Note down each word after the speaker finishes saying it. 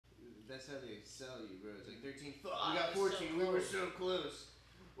That's how they sell you, bro. It's like 13. Fuck, we got 14. So we were so close.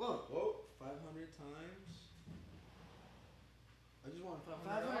 Whoa. Whoa. 500 times. I just want $500.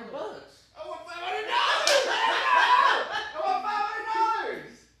 $500. I want $500. I want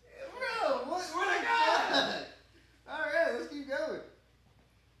 $500. Bro, what? Swear to God. All right, let's keep going.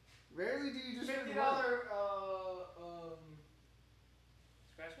 Rarely do you just $50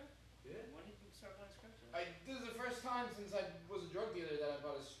 Scratcher? Yeah. When did you start playing Scratcher? This is the first time since I was a drug dealer that I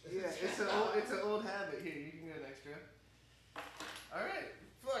bought a Yeah, it's an old habit. Here, you can get an extra. All right.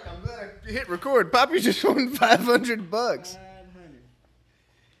 Fuck, I'm glad I hit record. Poppy just won $500. 500.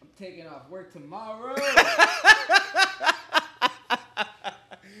 I'm taking off work tomorrow.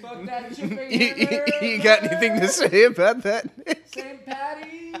 Fuck that chipping. You got anything to say about that, Nick? St.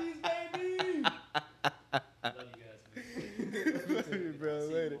 Patty's, baby. Love you guys. Love you, bro.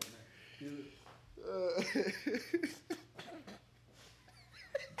 Later.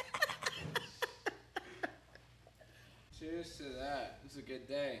 Cheers to that. It was a good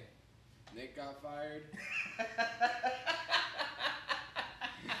day. Nick got fired.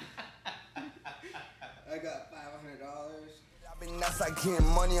 I got $500. I've been nuts, I getting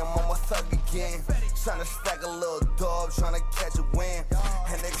money, I'm on my thug again. Tryna stack a little dog, tryna catch a win.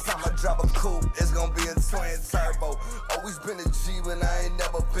 And next time I drop a coupe, it's gonna be a twin turbo. Always been a G, but I ain't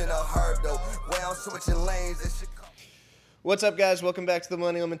never been a herb though. Way I'm switching lanes, it should come. What's up, guys? Welcome back to the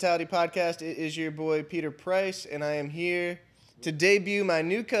Millennial Mentality Podcast. It is your boy, Peter Price, and I am here to debut my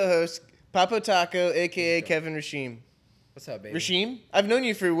new co-host, Papo Taco, a.k.a. Kevin Rashim. What's up, baby? Rashim? I've known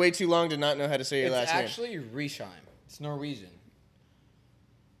you for way too long to not know how to say your last name. It's actually Rishheim. It's Norwegian.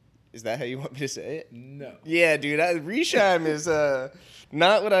 Is that how you want me to say it? No. Yeah, dude. Rishheim is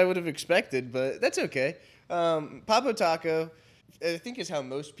not what I would have expected, but that's okay. Papo Taco, I think, is how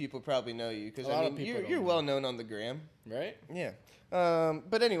most people probably know you, because I mean, you're well known on the gram, right? Yeah.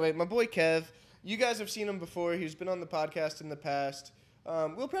 But anyway, my boy Kev, you guys have seen him before. He's been on the podcast in the past.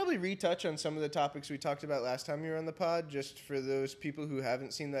 We'll probably retouch on some of the topics we talked about last time you were on the pod, just for those people who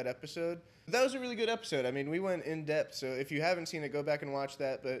haven't seen that episode. That was a really good episode. I mean, we went in depth, so if you haven't seen it, go back and watch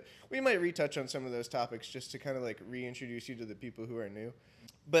that. But we might retouch on some of those topics just to kind of like reintroduce you to the people who are new.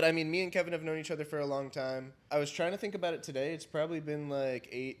 But I mean, me and Kevin have known each other for a long time. I was trying to think about it today. It's probably been like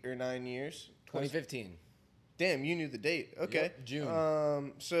 8 or 9 years. 2015. Damn, you knew the date. Okay. Yep,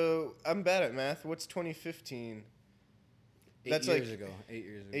 June. So I'm bad at math. What's 2015? That's 8 years ago. 8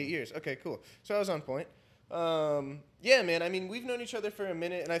 years ago. 8 years. Okay, cool. So I was on point. Yeah, man. I mean, we've known each other for a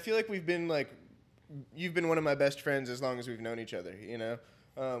minute, and I feel like you've been one of my best friends as long as we've known each other, you know?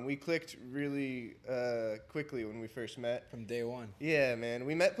 We clicked really quickly when we first met. From day one. Yeah, man.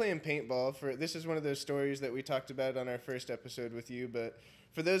 We met playing paintball. This is one of those stories that we talked about on our first episode with you, but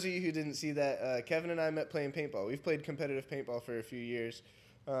for those of you who didn't see that, Kevin and I met playing paintball. We've played competitive paintball for a few years.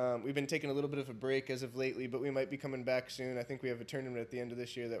 We've been taking a little bit of a break as of lately, but we might be coming back soon. I think we have a tournament at the end of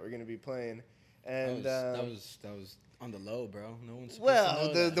this year that we're going to be playing. And that was on the low, bro. No one's supposed to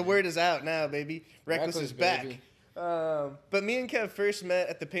know that, the word is out now, baby. Reckless is back. Baby. But me and Kev first met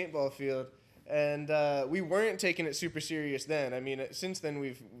at the paintball field, and we weren't taking it super serious then. I mean, since then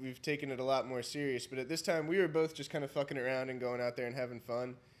we've taken it a lot more serious. But at this time, we were both just kind of fucking around and going out there and having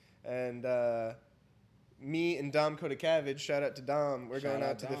fun. And me and Dom Kodakavage, shout out to Dom, we're going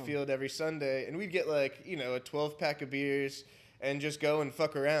out to the field every Sunday, and we'd get like, you know, a 12-pack of beers and just go and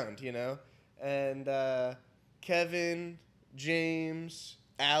fuck around, you know? And Kevin, James,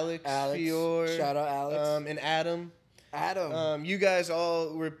 Alex, Fior, shout out Alex, and Adam. You guys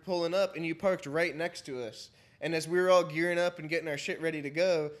all were pulling up, and you parked right next to us. And as we were all gearing up and getting our shit ready to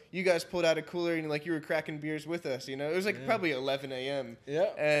go, you guys pulled out a cooler and like you were cracking beers with us. You know, it was like probably 11 a.m. Yeah.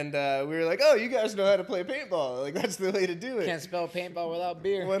 And we were like, "Oh, you guys know how to play paintball? Like that's the way to do it." Can't spell paintball without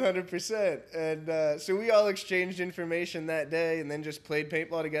beer. 100%. And so we all exchanged information that day, and then just played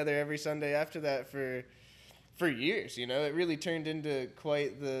paintball together every Sunday after that for years. You know, it really turned into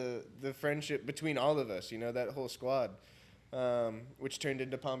quite the friendship between all of us. You know, that whole squad, which turned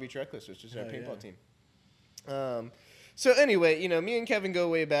into Palm Beach Reckless, which is our paintball team. So anyway, you know, me and Kevin go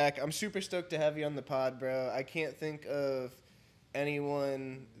way back. I'm super stoked to have you on the pod, bro. I can't think of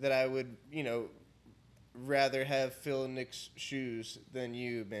anyone that I would, you know, rather have fill Nick's shoes than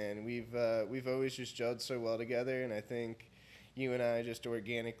you, man. We've always just gelled so well together, and I think you and I just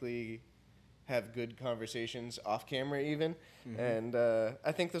organically have good conversations off camera even. Mm-hmm. And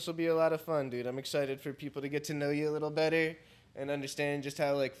I think this will be a lot of fun, dude. I'm excited for people to get to know you a little better and understand just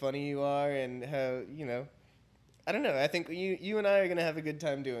how like funny you are and how, you know, I don't know. I think you and I are going to have a good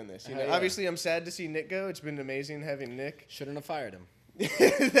time doing this. You know, obviously I'm sad to see Nick go. It's been amazing having Nick. Shouldn't have fired him.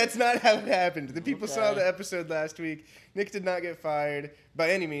 That's not how it happened. The people saw Okay. the episode last week. Nick did not get fired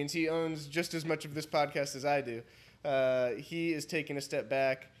by any means. He owns just as much of this podcast as I do. He is taking a step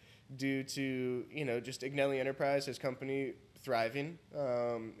back due to, just Agnelli Enterprise, his company, thriving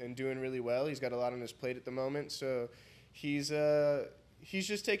and doing really well. He's got a lot on his plate at the moment, so he's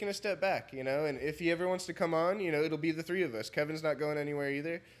just taking a step back, and if he ever wants to come on, it'll be the three of us. Kevin's not going anywhere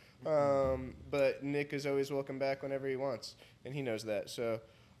either, but Nick is always welcome back whenever he wants, and he knows that. So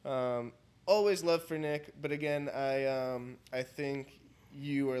always love for Nick, but again, I think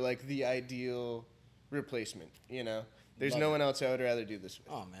you are like the ideal replacement, There's Love no it. one else I would rather do this with.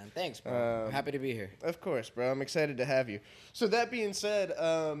 Oh man, thanks, bro. I'm happy to be here. Of course, bro. I'm excited to have you. So that being said,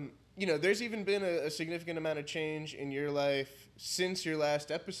 there's even been a significant amount of change in your life since your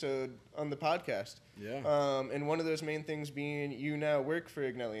last episode on the podcast. Yeah. And one of those main things being you now work for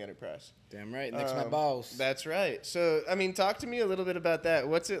Agnelli Enterprise. Damn right. Nick's my boss. That's right. So, talk to me a little bit about that.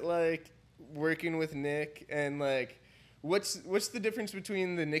 What's it like working with Nick, and like, what's the difference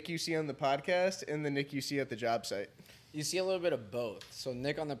between the Nick you see on the podcast and the Nick you see at the job site? You see a little bit of both. So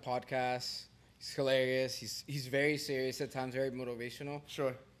Nick on the podcast, he's hilarious. He's very serious at times, very motivational.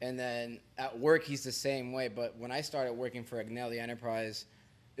 Sure. And then at work, he's the same way. But when I started working for Agnelli Enterprise,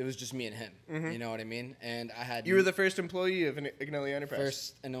 it was just me and him. Mhm. You know what I mean? And I had You were the first employee of Agnelli Enterprise.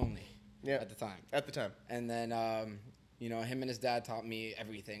 first and only Yeah. at the time. At the time. And then, him and his dad taught me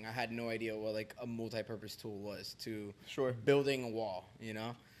everything. I had no idea what like a multi-purpose tool was to Sure. building a wall,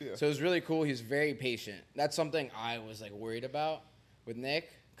 Yeah. So it was really cool. He's very patient. That's something I was like worried about with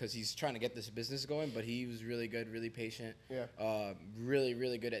Nick because he's trying to get this business going, but he was really good, really patient. Yeah. Really,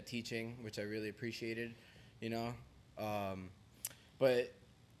 really good at teaching, which I really appreciated, But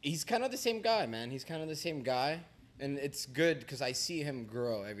he's kind of the same guy, man. He's kind of the same guy. And it's good because I see him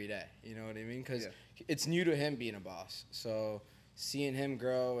grow every day. You know what I mean? Because it's new to him being a boss. So seeing him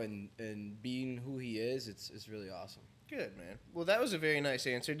grow and being who he is, it's really awesome. Good, man. Well, that was a very nice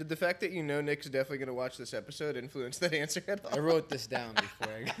answer. Did the fact that Nick's definitely going to watch this episode influence that answer at all? I wrote this down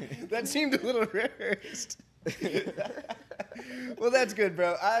before. That seemed a little rehearsed. Well, that's good,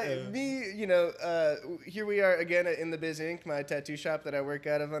 bro. Here we are again in the Biz Inc., my tattoo shop that I work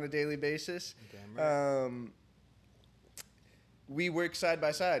out of on a daily basis. Damn right. We work side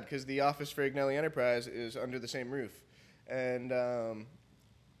by side because the office for Agnelli Enterprise is under the same roof. And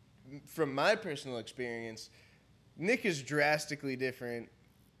from my personal experience, Nick is drastically different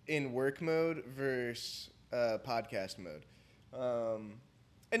in work mode versus podcast mode.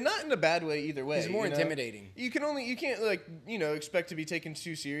 And not in a bad way either way. He's more intimidating. You can't expect to be taken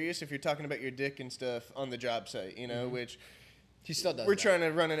too serious if you're talking about your dick and stuff on the job site, which He still does we're that. trying to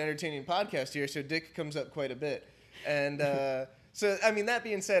run an entertaining podcast here, so dick comes up quite a bit. And so, that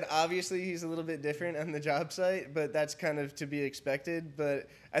being said, obviously he's a little bit different on the job site, but that's kind of to be expected. But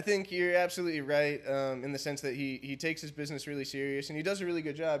I think you're absolutely right in the sense that he takes his business really serious, and he does a really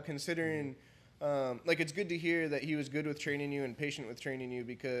good job considering, it's good to hear that he was good with training you and patient with training you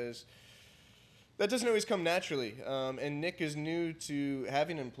because that doesn't always come naturally. And Nick is new to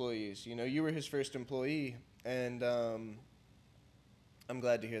having employees. You were his first employee, and I'm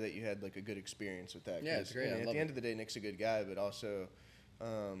glad to hear that you had like a good experience with that. Yeah, it's great. I At love the end it. of the day, Nick's a good guy, but also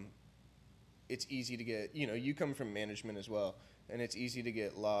it's easy to get, you come from management as well, and it's easy to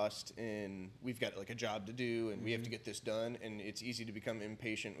get lost in, we've got like a job to do and we have to get this done, and it's easy to become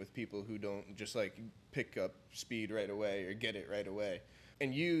impatient with people who don't just like pick up speed right away or get it right away.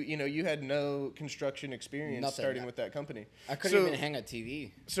 And you had no construction experience Nothing. starting with that company. I couldn't even hang a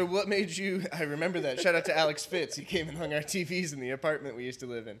TV. So what made you, I remember that, shout out to Alex Fitz, he came and hung our TVs in the apartment we used to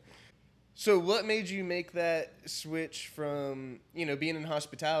live in. So what made you make that switch from, being in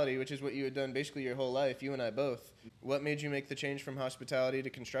hospitality, which is what you had done basically your whole life, you and I both. What made you make the change from hospitality to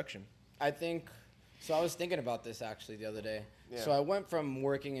construction? I think, so I was thinking about this actually the other day. Yeah. So I went from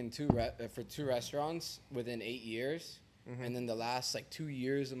working in for two restaurants within 8 years. Mm-hmm. And then the last 2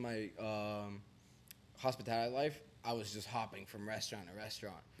 years of my hospitality life, I was just hopping from restaurant to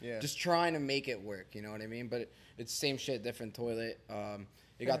restaurant. Yeah. Just trying to make it work, you know what I mean? But it's same shit, different toilet.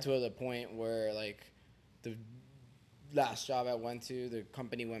 It got to the point where the last job I went to, the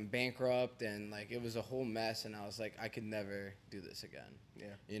company went bankrupt and it was a whole mess, and I was like, I could never do this again.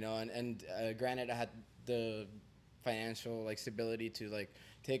 Yeah. And granted I had the financial stability to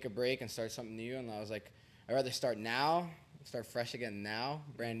take a break and start something new, and I was like, I'd rather start now, start fresh again now,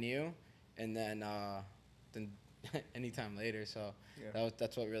 brand new, and then anytime later. So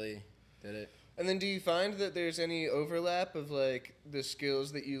that's what really did it. And then do you find that there's any overlap of the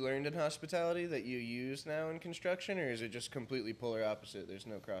skills that you learned in hospitality that you use now in construction, or is it just completely polar opposite? There's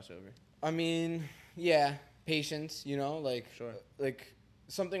no crossover. I mean, yeah, patience, you know, like Sure. like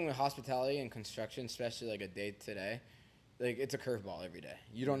something with hospitality and construction, especially like a day to day, like it's a curveball every day.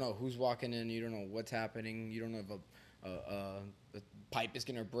 You don't know who's walking in, you don't know what's happening, you don't know if a pipe is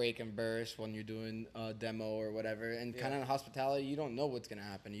gonna break and burst when you're doing a demo or whatever. And kind of in hospitality, you don't know what's gonna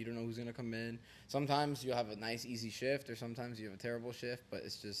happen. You don't know who's gonna come in. Sometimes you have a nice easy shift, or sometimes you have a terrible shift. But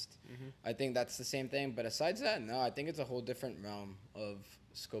it's just, I think that's the same thing. But aside that, no, I think it's a whole different realm of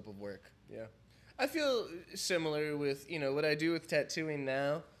scope of work. Yeah. I feel similar with, what I do with tattooing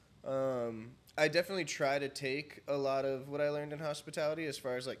now. I definitely try to take a lot of what I learned in hospitality as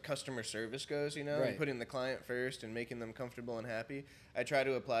far as like customer service goes, and Right. putting the client first and making them comfortable and happy. I try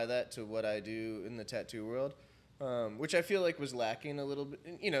to apply that to what I do in the tattoo world, which I feel like was lacking a little bit.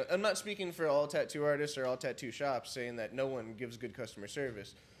 I'm not speaking for all tattoo artists or all tattoo shops saying that no one gives good customer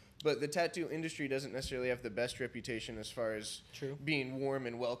service. But the tattoo industry doesn't necessarily have the best reputation as far as True. being warm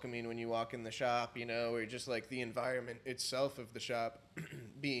and welcoming when you walk in the shop, or just like the environment itself of the shop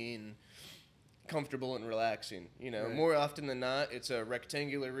being comfortable and relaxing. Right. More often than not, it's a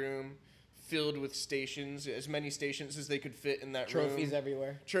rectangular room filled with stations, as many stations as they could fit in that Trophies room.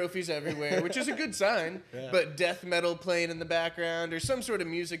 everywhere. Trophies everywhere, which is a good sign. Yeah. But death metal playing in the background or some sort of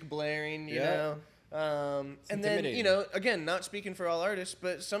music blaring, you Yeah. know. And then, intimidating. again, not speaking for all artists,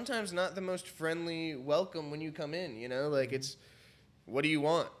 but sometimes not the most friendly welcome when you come in, like it's, what do you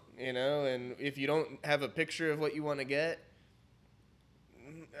want, and if you don't have a picture of what you want to get,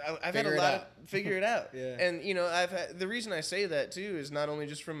 I've had Figure a it lot out. of figure it out. Yeah. And, I've had, the reason I say that too is not only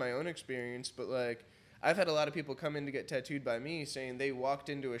just from my own experience, but like I've had a lot of people come in to get tattooed by me saying they walked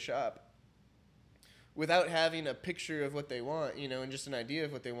into a shop without having a picture of what they want, and just an idea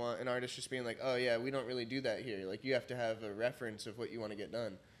of what they want, an artist just being like, oh, yeah, we don't really do that here. Like, you have to have a reference of what you want to get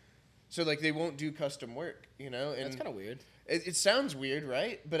done. So, like, they won't do custom work, And That's kind of weird. It sounds weird,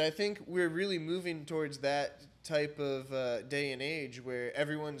 right? But I think we're really moving towards that type of day and age where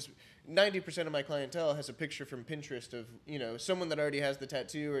 90% of my clientele has a picture from Pinterest of, someone that already has the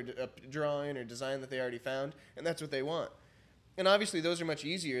tattoo or a drawing or design that they already found, and that's what they want. And obviously, those are much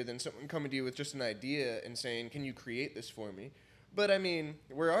easier than someone coming to you with just an idea and saying, can you create this for me? But, I mean,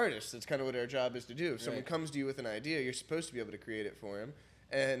 we're artists. That's kind of what our job is to do. If someone Right. comes to you with an idea, you're supposed to be able to create it for them.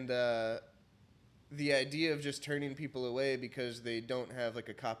 And the idea of just turning people away because they don't have, like,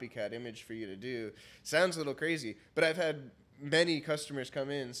 a copycat image for you to do sounds a little crazy. But I've had many customers come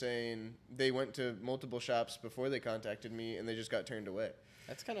in saying they went to multiple shops before they contacted me, and they just got turned away.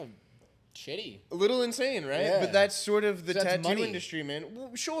 That's kind of shitty. A little insane, right? Yeah. But that's sort of the So that's tattoo money. industry, man.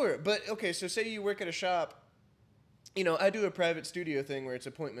 Well, sure, but okay, so say you work at a shop. I do a private studio thing where it's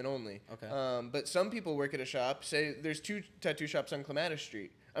appointment only. Okay. But some people work at a shop. Say there's 2 tattoo shops on Clematis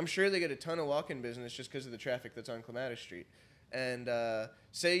Street. I'm sure they get a ton of walk-in business just because of the traffic that's on Clematis Street. And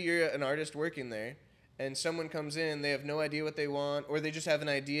say you're an artist working there, and someone comes in, they have no idea what they want, or they just have an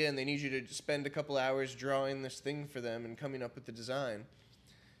idea and they need you to spend a couple hours drawing this thing for them and coming up with the design.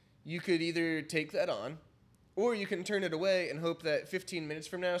 You could either take that on, or you can turn it away and hope that 15 minutes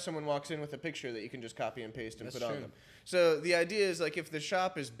from now someone walks in with a picture that you can just copy and paste and That's put on true. them. So the idea is, like, if the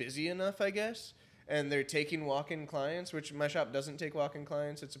shop is busy enough, I guess, and they're taking walk-in clients, which my shop doesn't take walk-in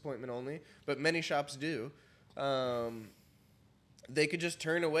clients, it's appointment only, but many shops do, they could just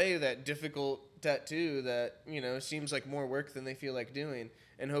turn away that difficult tattoo that, seems like more work than they feel like doing,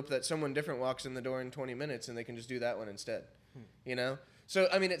 and hope that someone different walks in the door in 20 minutes and they can just do that one instead, So,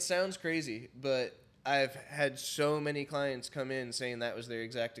 I mean, it sounds crazy, but I've had so many clients come in saying that was their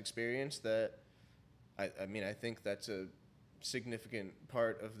exact experience that, I mean, I think that's a significant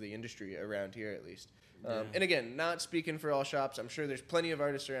part of the industry around here, at least. And again, not speaking for all shops. I'm sure there's plenty of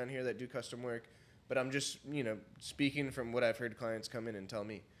artists around here that do custom work, but I'm just, speaking from what I've heard clients come in and tell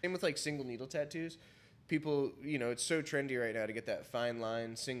me. Same with, like, single needle tattoos. People, it's so trendy right now to get that fine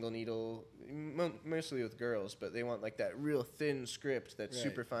line single needle, mostly with girls, but they want like that real thin script, that Right.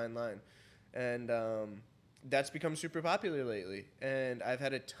 super fine line. And that's become super popular lately. And I've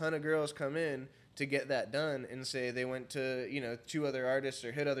had a ton of girls come in to get that done and say they went to, 2 other artists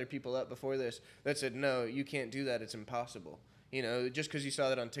or hit other people up before this that said, no, you can't do that. It's impossible. Just because you saw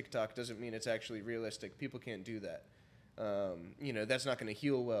that on TikTok doesn't mean it's actually realistic. People can't do that. That's not going to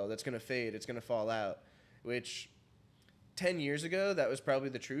heal well. That's going to fade. It's going to fall out. Which 10 years ago, that was probably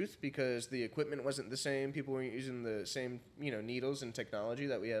the truth because the equipment wasn't the same. People weren't using the same, needles and technology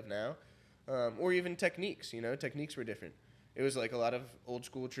that we have now. Or even techniques, techniques were different. It was like a lot of old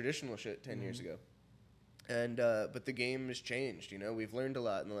school traditional shit 10 years ago. And, but the game has changed, we've learned a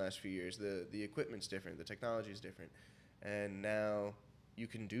lot in the last few years. The equipment's different. The technology's different. And now you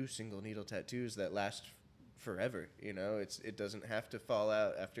can do single needle tattoos that last forever, it doesn't have to fall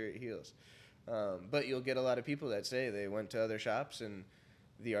out after it heals. But you'll get a lot of people that say they went to other shops and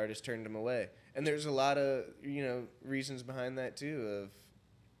the artist turned them away. And there's a lot of, reasons behind that too of,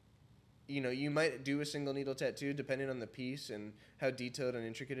 you might do a single needle tattoo depending on the piece and how detailed and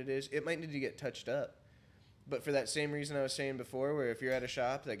intricate it is. It might need to get touched up. But for that same reason I was saying before, where if you're at a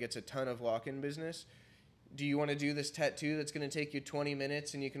shop that gets a ton of walk-in business, do you want to do this tattoo that's going to take you 20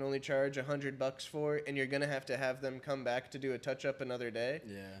 minutes and you can only charge $100 for it, and you're going to have them come back to do a touch-up another day?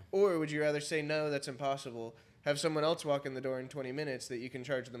 Yeah. Or would you rather say, no, that's impossible, have someone else walk in the door in 20 minutes that you can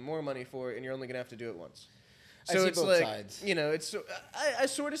charge them more money for, and you're only going to have to do it once? I So see it's both like, sides. it's I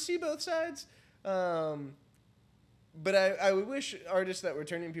sort of see both sides. But I would wish artists that were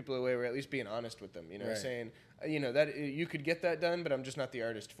turning people away were at least being honest with them, Right. saying, that you could get that done, but I'm just not the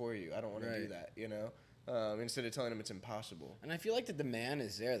artist for you. I don't want to do Right. that, instead of telling them it's impossible. And I feel like the demand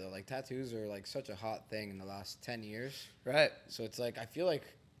is there though. Like tattoos are like such a hot thing in the last 10 years. Right. So it's like I feel like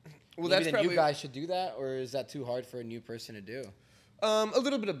Well, maybe that's the probably new guys should do that, or is that too hard for a new person to do? A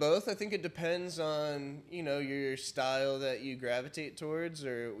little bit of both. I think it depends on, your style that you gravitate towards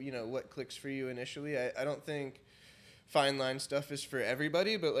or, what clicks for you initially. I don't think fine line stuff is for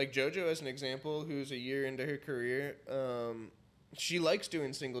everybody, but like JoJo as an example, who's a year into her career, she likes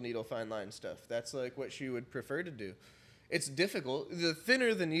doing single needle fine line stuff. That's like what she would prefer to do. It's difficult. The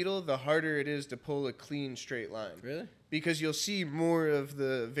thinner the needle, the harder it is to pull a clean straight line. Really? Because you'll see more of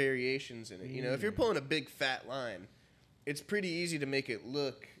the variations in it. If you're pulling a big fat line, it's pretty easy to make it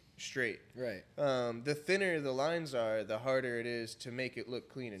look straight. Right. The thinner the lines are, the harder it is to make it look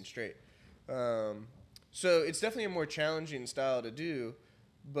clean and straight. So it's definitely a more challenging style to do,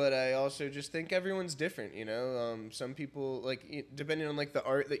 but I also just think everyone's different, Some people, like, depending on, like, the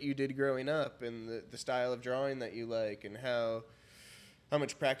art that you did growing up and the style of drawing that you like and how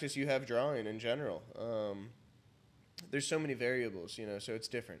much practice you have drawing in general. There's so many variables, so it's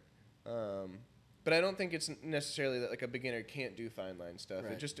different. But I don't think it's necessarily that like a beginner can't do fine line stuff.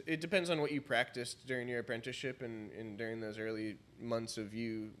 Right. It depends on what you practiced during your apprenticeship and during those early months of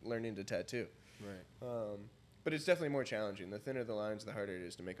you learning to tattoo. Right. But it's definitely more challenging. The thinner the lines, the harder it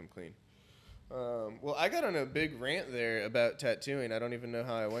is to make them clean. Well, I got on a big rant there about tattooing. I don't even know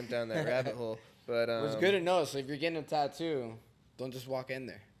how I went down that rabbit hole. But Well, it's good to know. So if you're getting a tattoo, don't just walk in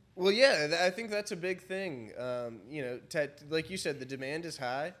there. Well, yeah, I think that's a big thing. Like you said, the demand is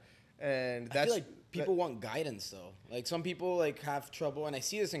high. And I that's feel like people want guidance though. Like some people like have trouble, and I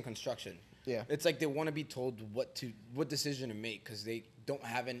see this in construction. Yeah. It's like they want to be told what decision to make because they don't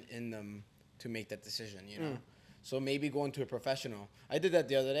have it in them to make that decision. So maybe going to a professional. I did that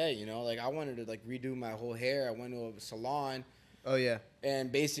the other day. Like I wanted to like redo my whole hair. I went to a salon. Oh yeah.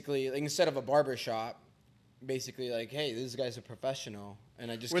 And basically, like, instead of a barber shop, basically like, hey, this guy's a professional,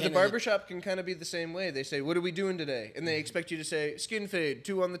 and I just Where the came in barbershop can kind of be the same way. They say, "What are we doing today?" And they expect you to say, "Skin fade,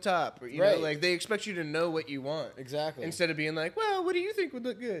 2 on the top." Or, Right. like they expect you to know what you want. Exactly. Instead of being like, "Well, what do you think would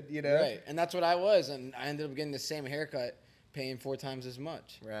look good?" Right, and that's what I was, and I ended up getting the same haircut, paying 4 times as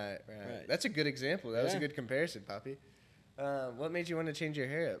much. Right. Right. That's a good example. That was a Yeah. good comparison, Poppy. What made you want to change your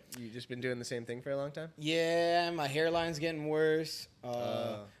hair up? You just been doing the same thing for a long time? Yeah, my hairline's getting worse.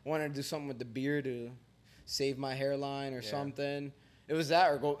 Wanted to do something with the beard to save my hairline or Yeah. something. It was that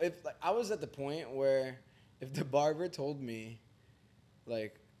or go. If like, I was at the point where if the barber told me,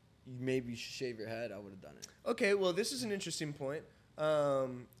 like, maybe you should shave your head, I would have done it. Okay, well, this is an interesting point.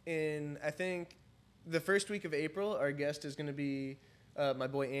 In I think the first week of April, our guest is going to be my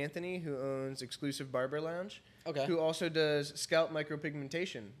boy Anthony, who owns Exclusive Barber Lounge. Okay. Who also does scalp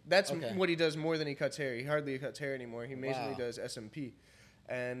micropigmentation. That's Okay. what he does more than he cuts hair. He hardly cuts hair anymore. He mainly Wow. does SMP.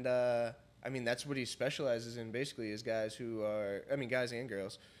 And, that's what he specializes in, basically, is guys and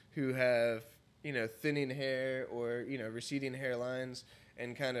girls who have, thinning hair or, receding hairlines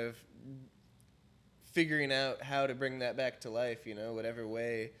and kind of figuring out how to bring that back to life, whatever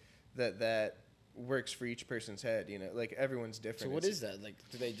way that works for each person's head, like everyone's different. So what is that? Like,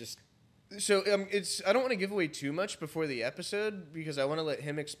 do they just... So I don't want to give away too much before the episode because I want to let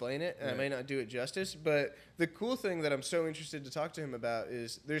him explain it, and I may not do it justice. But the cool thing that I'm so interested to talk to him about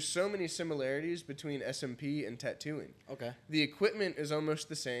is there's so many similarities between SMP and tattooing. Okay. The equipment is almost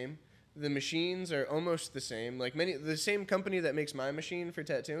the same. The machines are almost the same. Like the same company that makes my machine for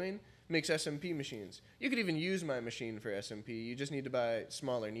tattooing makes SMP machines. You could even use my machine for SMP. You just need to buy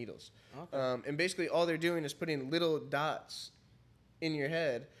smaller needles. Okay. And basically all they're doing is putting little dots in your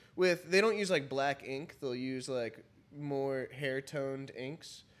head. They don't use like black ink. They'll use like more hair toned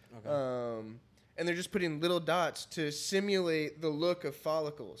inks. Okay. And they're just putting little dots to simulate the look of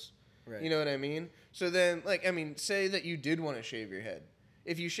follicles. Right. You know what I mean? So then, say that you did want to shave your head.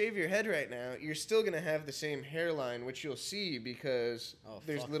 if you shave your head right now, you're still gonna have the same hairline, which you'll see because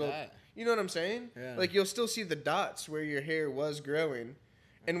there's little. That. You know what I'm saying? Yeah. Like you'll still see the dots where your hair was growing,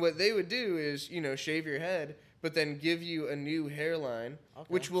 and what they would do is shave your head, but then give you a new hairline,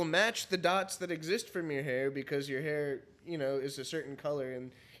 which will match the dots that exist from your hair because your hair is a certain color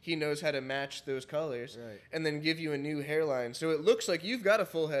and he knows how to match those colors, right. and then give you a new hairline. So it looks like you've got a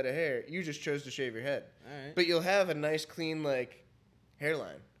full head of hair. You just chose to shave your head. All right. But you'll have a nice, clean,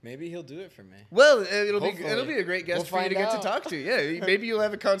 hairline. Maybe he'll do it for me. Well, it'll Hopefully. be a great guest We'll for you to find get out. to talk to. Yeah, maybe you'll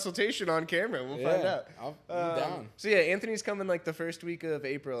have a consultation on camera. We'll find out. I'm down. So yeah, Anthony's coming the first week of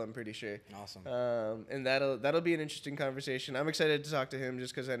April. I'm pretty sure. Awesome. And that'll be an interesting conversation. I'm excited to talk to him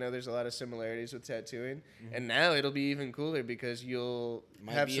just because I know there's a lot of similarities with tattooing, and now it'll be even cooler because you'll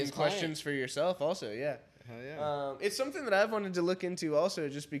have be some his client. questions for yourself also. Yeah. Hell yeah. It's something that I've wanted to look into also,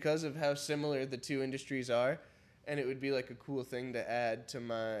 just because of how similar the two industries are, and it would be a cool thing to add to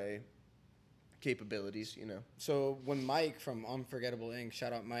my capabilities. So when Mike from Unforgettable Inc.,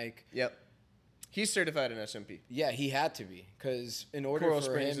 shout out Mike. Yep. He's certified in SMP. Yeah, he had to be because in order Coral for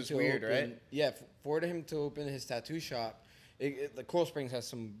Springs him is to weird, open, right? Yeah, for him to open his tattoo shop, Coral Springs has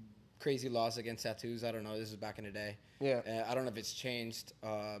some crazy laws against tattoos. I don't know. This is back in the day. Yeah. I don't know if it's changed,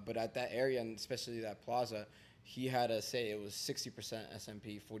 but at that area and especially that plaza, he had to say it was 60%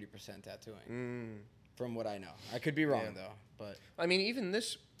 SMP, 40% tattooing. From what I know, I could be wrong though. But I mean, even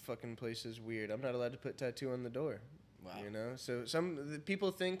this fucking place is weird. I'm not allowed to put tattoo on the door. wow. So the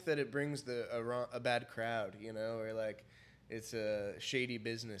people think that it brings a bad crowd, or it's a shady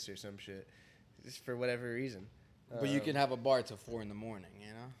business or some shit, just for whatever reason. But you can have a bar till 4 a.m.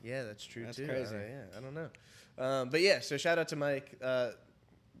 Yeah, that's true That's too. crazy. Yeah, I don't know. But yeah, so shout out to Mike,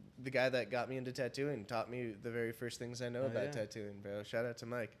 the guy that got me into tattooing, taught me the very first things I know about tattooing, bro. Shout out to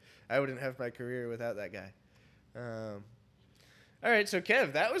Mike. I wouldn't have my career without that guy. All right, so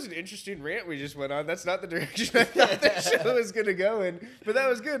Kev, that was an interesting rant we just went on. That's not the direction I thought the show was going to go in, but that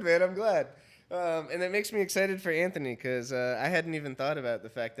was good, man. I'm glad. And it makes me excited for Anthony because I hadn't even thought about the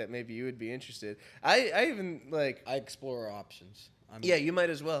fact that maybe you would be interested. I even, I explore options. Yeah, you might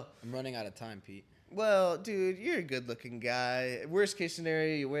as well. I'm running out of time, Pete. Well, dude, you're a good-looking guy. Worst case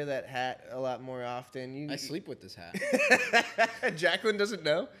scenario, you wear that hat a lot more often. I sleep with this hat. Jacqueline doesn't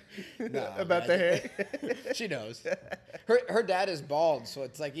know No, about the hair. She knows. Her dad is bald, so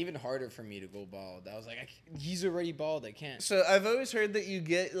it's even harder for me to go bald. I was like, he's already bald. I can't. So I've always heard that you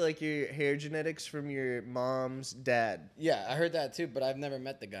get your hair genetics from your mom's dad. Yeah, I heard that too, but I've never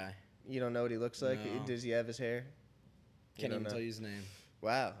met the guy. You don't know what he looks like? No. Does he have his hair? Can't even know. tell you his name.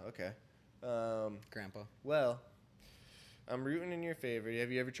 Wow. Okay. Grandpa. Well, I'm rooting in your favor.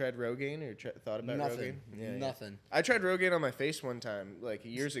 Have you ever tried Rogaine or thought about Nothing. Rogaine? Nothing. I tried Rogaine on my face one time,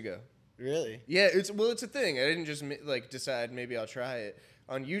 years ago. Really? Yeah, it's a thing. I didn't just decide maybe I'll try it.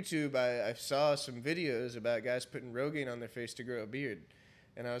 On YouTube, I saw some videos about guys putting Rogaine on their face to grow a beard,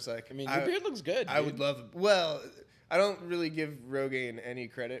 and I was like, your beard looks good. I would love. Well, I don't really give Rogaine any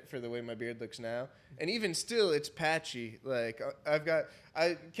credit for the way my beard looks now, and even still, it's patchy.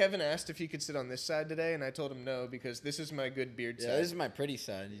 Kevin asked if he could sit on this side today, and I told him no because this is my good beard side. Yeah, this is my pretty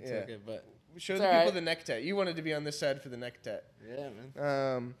side. You took it, but show it's the people alright. the neck tat. You wanted to be on this side for the neck tat. Yeah,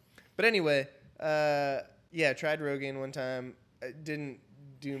 man. But anyway, yeah, tried Rogaine one time. It didn't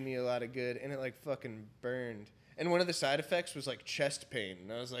do me a lot of good, and it fucking burned. And one of the side effects was chest pain.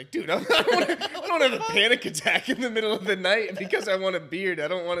 And I was like, dude, I don't have a panic attack in the middle of the night because I want a beard. I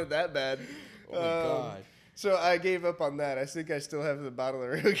don't want it that bad. Oh my God. So I gave up on that. I think I still have the bottle of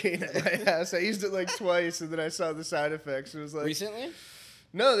Rogaine at my house. I used it twice, and then I saw the side effects. It was Recently?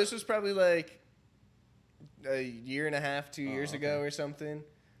 No, this was probably a year and a half, 2 years ago or something.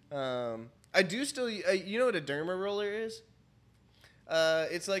 I do still, you know what a derma roller is?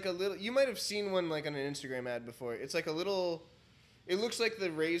 It's a little, you might have seen one on an Instagram ad before. It's a little, it looks like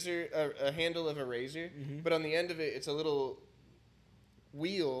the razor, a handle of a razor, but on the end of it, it's a little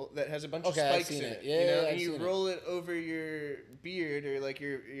wheel that has a bunch of spikes in it. Yeah, and you roll it over your beard or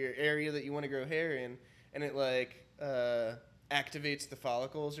your area that you want to grow hair in, and it activates the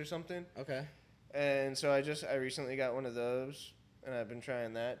follicles or something. Okay. And so I recently got one of those, and I've been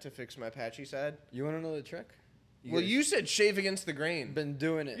trying that to fix my patchy side. You want to know the trick? You said shave against the grain. Been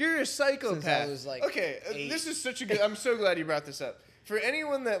doing it. You're a psychopath. Since I was, okay, 8. this is such a good. I'm so glad you brought this up. For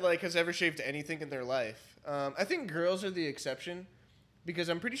anyone that has ever shaved anything in their life, I think girls are the exception, because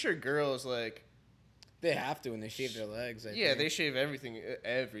I'm pretty sure girls They have to when they shave their legs. I yeah, think. they shave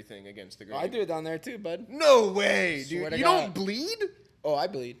everything against the grain. I do it down there too, bud. No way, Swear dude. to You God. don't bleed? Oh, I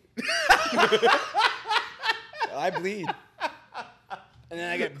bleed. I bleed. And then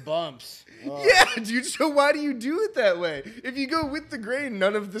I get bumps. Oh. Yeah, dude. So why do you do it that way? If you go with the grain,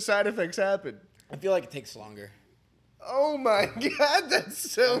 none of the side effects happen. I feel like it takes longer. Oh my god, that's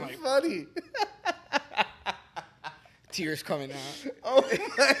so funny. Tears coming out. Oh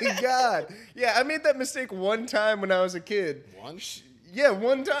my god. Yeah, I made that mistake one time when I was a kid. Once? Yeah,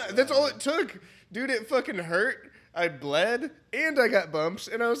 one time. That's all it took. Dude, it fucking hurt. I bled and I got bumps.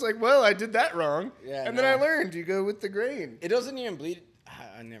 And I was like, well, I did that wrong. Yeah, and then I learned you go with the grain. It doesn't even bleed.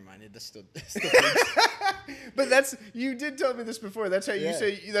 Never mind. It still But that's, you did tell me this before. That's how you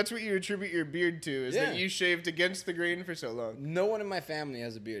say, that's what you attribute your beard to, is that you shaved against the grain for so long. No one in my family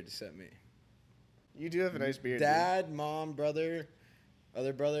has a beard except me. You do have a nice beard. Dad, mom, brother,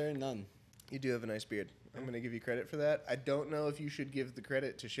 other brother, none. You do have a nice beard. I'm going to give you credit for that. I don't know if you should give the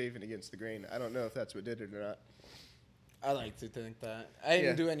credit to shaving against the grain. I don't know if that's what did it or not. I like to think that. I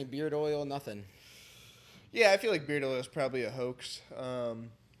didn't do any beard oil, nothing. Yeah, I feel like beard oil is probably a hoax.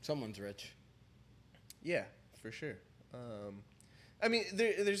 Someone's rich. Yeah, for sure. I mean,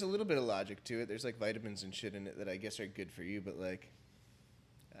 there's a little bit of logic to it. There's like vitamins and shit in it that I guess are good for you, but like,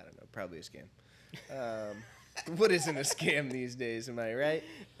 I don't know, probably a scam. What isn't a scam these days? Am I right?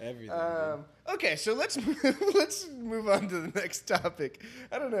 Everything. Okay, so let's move on to the next topic.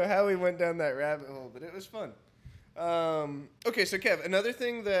 I don't know how we went down that rabbit hole, but it was fun. Okay, so Kev, another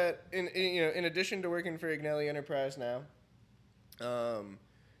thing that in addition to working for Agnelli Enterprise now,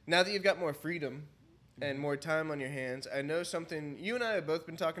 now that you've got more freedom and more time on your hands, I know something you and I have both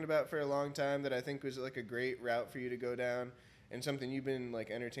been talking about for a long time that I think was like a great route for you to go down, and something you've been like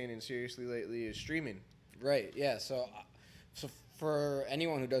entertaining seriously lately is streaming. Right. Yeah. So for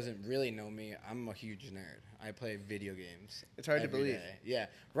anyone who doesn't really know me, I'm a huge nerd. I play video games. It's hard to every believe. day. Yeah.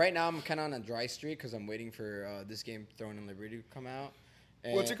 Right now, I'm kind of on a dry streak because I'm waiting for this game, Throne and Liberty, to come out.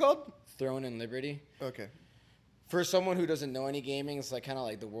 And What's it called? Throne and Liberty. Okay. For someone who doesn't know any gaming, it's like kind of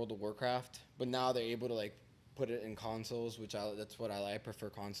like the World of Warcraft, but now they're able to like put it in consoles, that's what I like. I prefer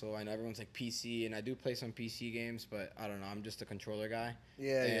console. I know everyone's like PC, and I do play some PC games, but I don't know. I'm just a controller guy.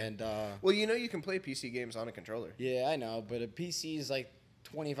 Yeah. And well, you can play PC games on a controller. Yeah, I know, but a PC is like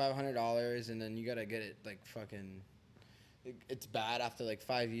 $2,500, and then you gotta get it like fucking. It's bad after like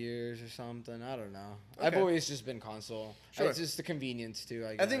 5 years or something. I don't know. Okay. I've always just been console. Sure. It's just the convenience too.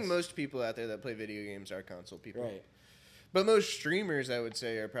 I guess. I think most people out there that play video games are console people. Right. But most streamers, I would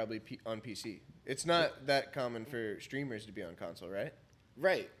say, are probably on PC. It's not that common for streamers to be on console, right?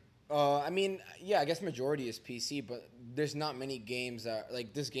 Right. I mean, yeah, I guess majority is PC, but there's not many games that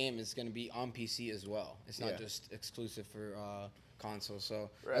like this game is going to be on PC as well. It's not just exclusive for console.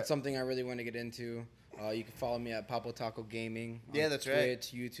 So that's something I really want to get into. You can follow me at Papo Taco Gaming. Yeah, that's Twitch, right.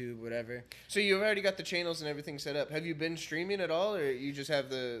 YouTube, whatever. So you've already got the channels and everything set up. Have you been streaming at all, or you just have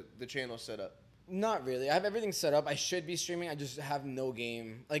the channel set up? Not really. I have everything set up. I should be streaming. I just have no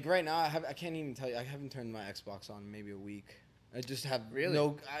game. Like right now, I can't even tell you. I haven't turned my Xbox on in maybe a week. I just have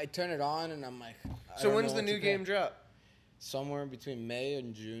no. I turn it on and I'm like. So when's the new game drop? Somewhere between May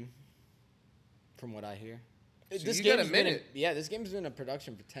and June, from what I hear. So this you got a minute. This game's been in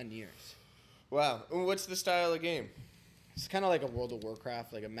production for 10 years. Wow. What's the style of game? It's kind of like a World of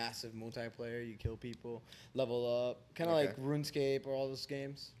Warcraft, like a massive multiplayer. You kill people, level up, kind of like RuneScape or all those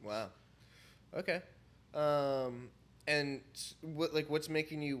games. Wow. Okay. And what's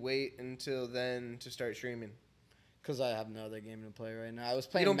making you wait until then to start streaming? Because I have no other game to play right now. I was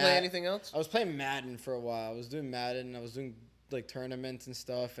playing. You don't play anything else? I was playing Madden for a while. I was doing Madden. I was doing like tournaments and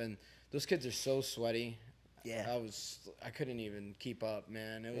stuff. And those kids are so sweaty. Yeah. I couldn't even keep up,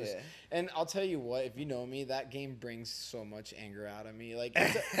 man. It was, and I'll tell you what, if you know me, that game brings so much anger out of me. Like,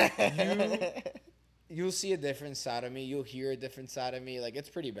 you'll see a different side of me. You'll hear a different side of me. Like, it's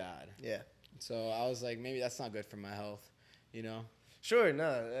pretty bad. Yeah. So I was like, maybe that's not good for my health, you know? Sure,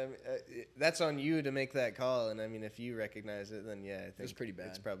 no. That's on you to make that call. And, I mean, if you recognize it, then, yeah, I think it's pretty bad.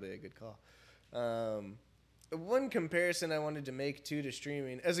 It's probably a good call. One comparison I wanted to make, too, to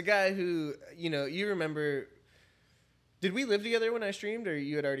streaming. As a guy who, you remember... Did we live together when I streamed, or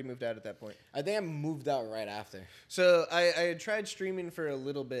you had already moved out at that point? I think I moved out right after. So I had tried streaming for a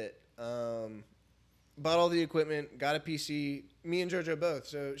little bit. Bought all the equipment, got a PC. Me and JoJo both.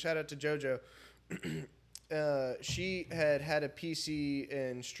 So shout out to JoJo. She had a PC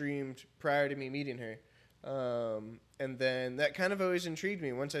and streamed prior to me meeting her. And then that kind of always intrigued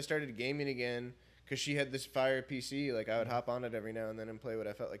me. Once I started gaming again, because she had this fire PC, like I would hop on it every now and then and play what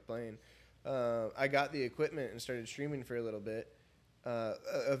I felt like playing. I got the equipment and started streaming for a little bit,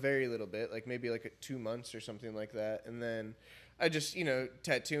 a very little bit, like maybe like 2 months or something like that. And then I just,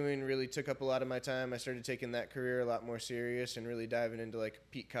 tattooing really took up a lot of my time. I started taking that career a lot more serious and really diving into like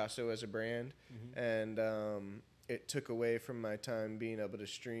Picasso as a brand. Mm-hmm. And it took away from my time being able to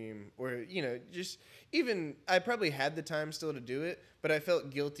stream, or just even I probably had the time still to do it, but I felt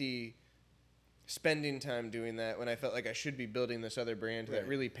guilty spending time doing that when I felt like I should be building this other brand that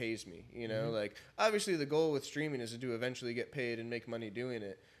really pays me. Like obviously the goal with streaming is to eventually get paid and make money doing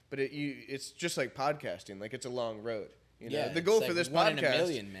it, but it's just like podcasting, like it's a long road. The goal for this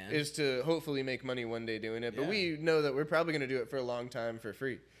podcast is to hopefully make money one day doing it, but we know that we're probably going to do it for a long time for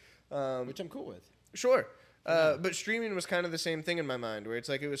free, which I'm cool with. Sure. But streaming was kind of the same thing in my mind, where it's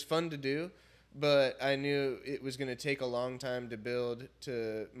like it was fun to do, but I knew it was going to take a long time to build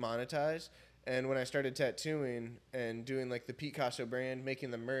to monetize. And when I started tattooing and doing like the Picasso brand, making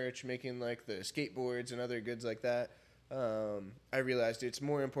the merch, making like the skateboards and other goods like that, I realized it's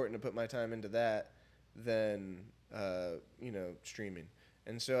more important to put my time into that than streaming.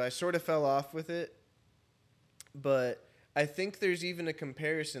 And so I sort of fell off with it, but I think there's even a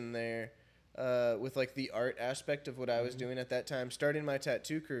comparison there with like the art aspect of what I was doing at that time. Starting my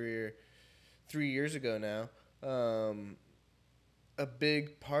tattoo career 3 years ago now, a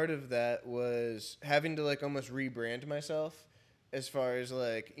big part of that was having to like almost rebrand myself, as far as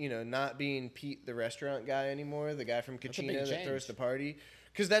like, not being Pete the restaurant guy anymore, the guy from Kachina that throws the party.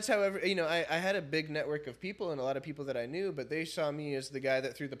 Because that's however, I had a big network of people and a lot of people that I knew, but they saw me as the guy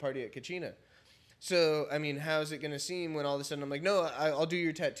that threw the party at Kachina. So, I mean, how's it going to seem when all of a sudden I'm like, no, I'll do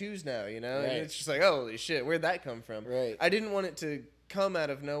your tattoos now, Right. And it's just like, holy shit, where'd that come from? Right. I didn't want it to come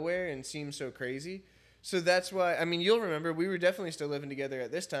out of nowhere and seem so crazy. So that's why, I mean, you'll remember, we were definitely still living together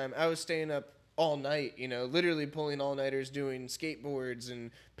at this time. I was staying up all night, literally pulling all-nighters, doing skateboards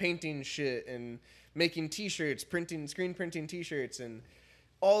and painting shit and making T-shirts, screen printing T-shirts. And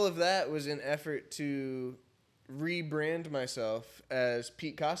all of that was an effort to rebrand myself as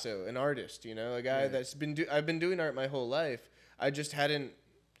Pete Casso, an artist, a guy that's I've been doing art my whole life. I just hadn't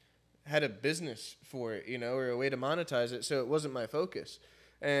had a business for it, or a way to monetize it, so it wasn't my focus.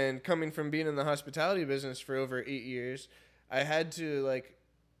 And coming from being in the hospitality business for over 8 years, I had to like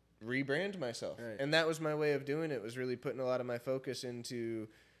rebrand myself. Right. And that was my way of doing it, was really putting a lot of my focus into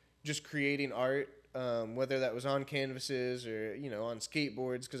just creating art, whether that was on canvases or, on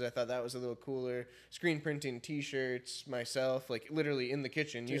skateboards, because I thought that was a little cooler. Screen printing T-shirts myself, like literally in the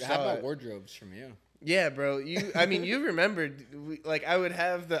kitchen. Dude, you I saw had my wardrobes from you. Yeah, bro. You remembered, like, I would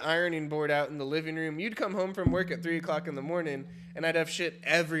have the ironing board out in the living room. You'd come home from work at 3 o'clock in the morning, and I'd have shit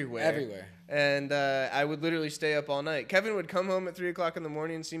everywhere. And I would literally stay up all night. Kevin would come home at 3 o'clock in the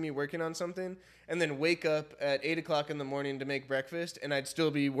morning and see me working on something, and then wake up at 8 o'clock in the morning to make breakfast, and I'd still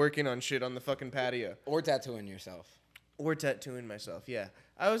be working on shit on the fucking patio. Or tattooing yourself. Or tattooing myself, yeah.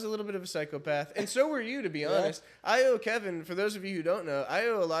 I was a little bit of a psychopath, and so were you, to be honest. I owe Kevin, for those of you who don't know, I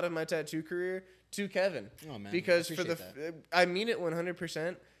owe a lot of my tattoo career to Kevin. Oh, man. Because I mean it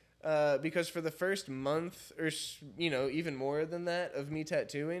 100%. Because for the first month or, even more than that of me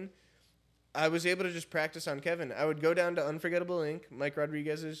tattooing, I was able to just practice on Kevin. I would go down to Unforgettable Ink, Mike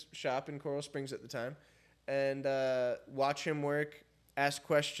Rodriguez's shop in Coral Springs at the time, and watch him work, ask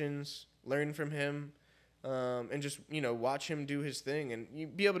questions, learn from him, and just, watch him do his thing. And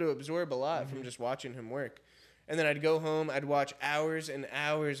you'd be able to absorb a lot from just watching him work. And then I'd go home, I'd watch hours and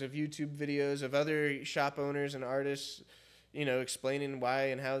hours of YouTube videos of other shop owners and artists, explaining why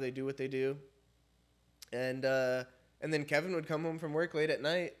and how they do what they do. And then Kevin would come home from work late at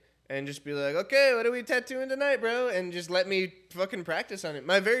night and just be like, okay, what are we tattooing tonight, bro? And just let me fucking practice on it.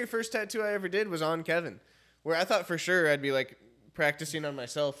 My very first tattoo I ever did was on Kevin, where I thought for sure I'd be like practicing on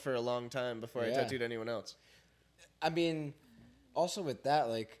myself for a long time before I tattooed anyone else. I mean, also with that,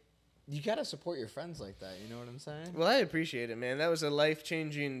 like, you gotta support your friends like that. You know what I'm saying? Well, I appreciate it, man. That was a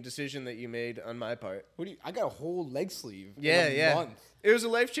life-changing decision that you made on my part. I got a whole leg sleeve. Yeah, in a month. It was a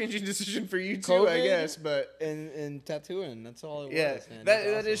life-changing decision for you too, COVID I guess. But and tattooing, that's all it yeah, was. Man.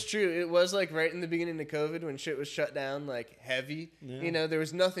 that is true. It was like right in the beginning of COVID when shit was shut down, like heavy. Yeah. There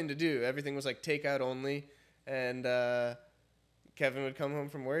was nothing to do. Everything was like takeout only, and Kevin would come home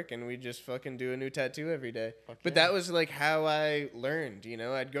from work and we'd just fucking do a new tattoo every day. But that was like how I learned,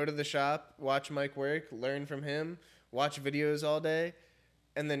 I'd go to the shop, watch Mike work, learn from him, watch videos all day,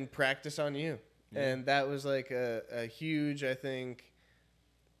 and then practice on you. Yeah. And that was like a huge, I think,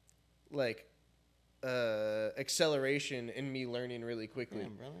 like acceleration in me learning really quickly.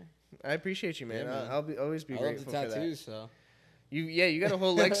 Damn, brother. I appreciate you, man. Yeah, man. I'll always be grateful for that. I love the tattoos, so. You got a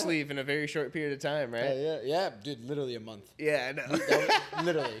whole leg sleeve in a very short period of time, right? Yeah, dude, literally a month. Yeah, I know.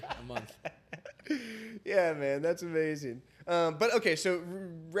 Literally a month. Yeah, man, that's amazing. But okay, so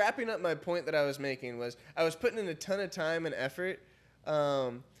wrapping up my point that I was making was I was putting in a ton of time and effort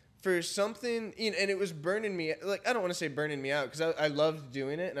for something, you know, and it was burning me. Like, I don't want to say burning me out, because I loved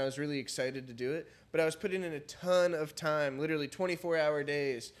doing it and I was really excited to do it. But I was putting in a ton of time, literally 24-hour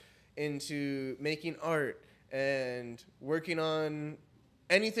days, into making art and working on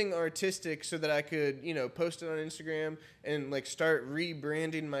anything artistic so that I could, you know, post it on Instagram and like start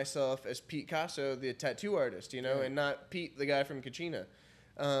rebranding myself as Pete Casso, the tattoo artist, you know, Right. and not Pete, the guy from Kachina,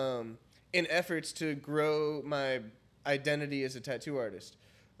 in efforts to grow my identity as a tattoo artist.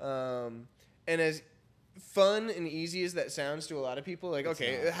 And as fun and easy as that sounds to a lot of people, like, It's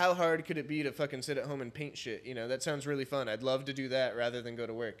okay, not. how hard could it be to fucking sit at home and paint shit? You know, that sounds really fun. I'd love to do that rather than go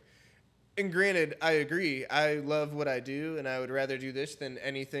to work. And granted, I agree. I love what I do, and I would rather do this than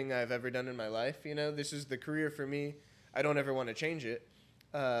anything I've ever done in my life. You know, this is the career for me. I don't ever want to change it.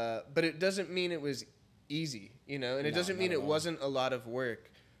 But it doesn't mean it was easy, you know, and it No, doesn't mean not at it all. wasn't a lot of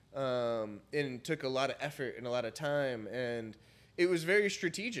work. And took a lot of effort and a lot of time, and it was very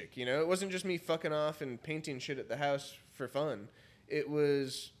strategic, you know. It wasn't just me fucking off and painting shit at the house for fun. It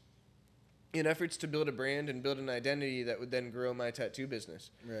was in efforts to build a brand and build an identity that would then grow my tattoo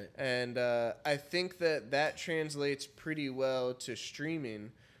business. Right. And I think that translates pretty well to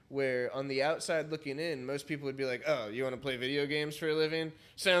streaming, where on the outside looking in, most people would be like, oh, you want to play video games for a living?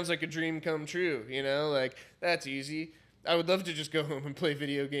 Sounds like a dream come true, you know? Like, that's easy. I would love to just go home and play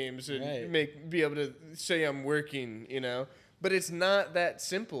video games and Right. be able to say I'm working, you know? But it's not that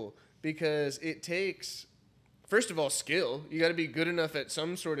simple, because it takes, first of all, skill. You got to be good enough at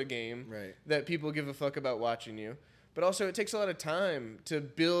some sort of game Right. that people give a fuck about watching you. But also, it takes a lot of time to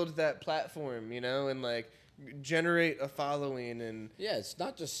build that platform, you know, and like generate a following. And Yeah, it's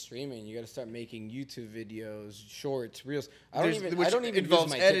not just streaming. You got to start making YouTube videos, shorts, reels. I There's- don't which even use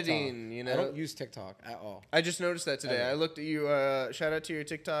involves my editing, TikTok. you know? I don't use TikTok at all. I just noticed that today. Ever. I looked at you. Shout out to your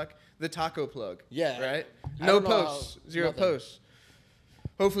TikTok, the taco plug. Yeah. Right? I No don't know posts, how- zero nothing. posts.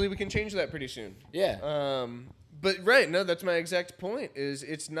 Hopefully, we can change that pretty soon. Yeah. But right, no, that's my exact point. Is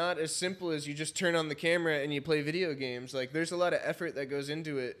it's not as simple as you just turn on the camera and you play video games. Like, there's a lot of effort that goes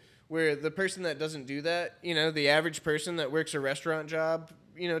into it. Where the person that doesn't do that, you know, the average person that works a restaurant job,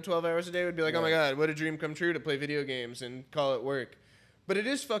 you know, 12 hours a day would be like, oh my Right. God, what a dream come true to play video games and call it work. But it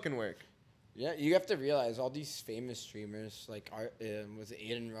is fucking work. Yeah, you have to realize all these famous streamers, like was it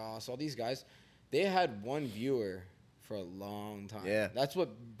Aiden Ross, all these guys, they had one viewer for a long time. Yeah. That's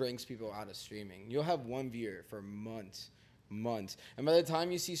what brings people out of streaming. You'll have one viewer for months. And by the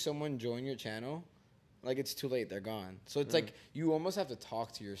time you see someone join your channel, like, it's too late, they're gone. So it's like you almost have to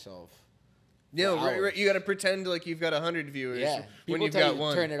talk to yourself. You know, for right, hours. you got to pretend like you've got 100 viewers Yeah, when people you've tell got you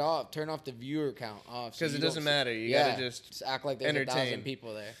one. turn it off, turn off the viewer count off, so Because you it don't doesn't see- matter. You yeah, got to just act like there's entertain. 1,000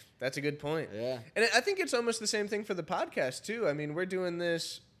 people there. That's a good point. Yeah, And I think it's almost the same thing for the podcast, too. I mean, we're doing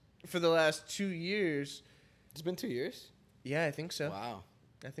this for the last 2 years. it's been 2 years. Yeah, I think so. Wow,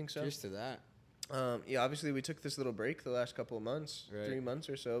 I think so. cheers to that. Yeah, obviously we took this little break the last couple of months, Right. 3 months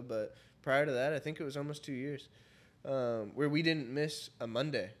or so. But prior to that, I think it was almost 2 years, where we didn't miss a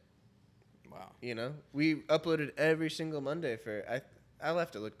Monday. Wow. You know, we uploaded every single Monday for. I'll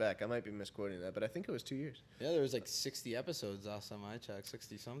have to look back. I might be misquoting that, but I think it was 2 years. Yeah, there was like 60 episodes last time I checked.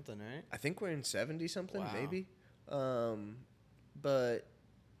 60 something, right? I think we're in 70 something, Wow. maybe. But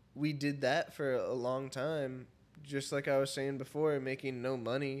we did that for a long time, just like I was saying before, making no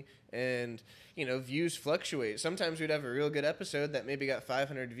money. And, you know, views fluctuate. Sometimes we'd have a real good episode that maybe got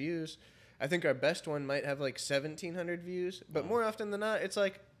 500 views. I think our best one might have like 1,700 views. But Wow. more often than not, it's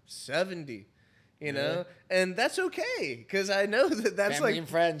like 70, you know? Really? And that's okay, because I know that's Family like... and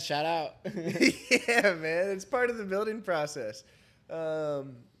friends, shout out. Yeah, man, it's part of the building process,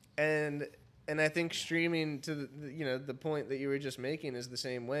 and I think streaming to the point that you were just making is the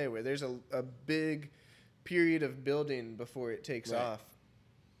same way, where there's a big period of building before it takes Right. off,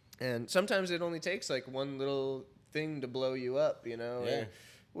 and sometimes it only takes like one little thing to blow you up, you know, Yeah. or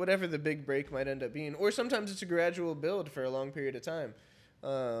whatever the big break might end up being, or sometimes it's a gradual build for a long period of time.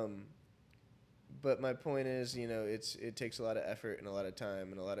 But my point is, you know, it takes a lot of effort and a lot of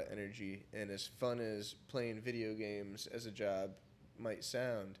time and a lot of energy. And as fun as playing video games as a job might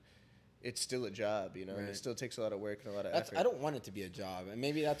sound, it's still a job, you know, and it Right. still takes a lot of work and a lot of That's, effort. I don't want it to be a job, and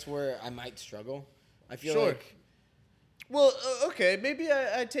maybe that's where I might struggle. I feel Sure. like Well, okay, maybe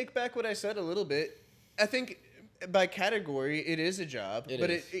I take back what I said a little bit. I think by category, it is a job, It but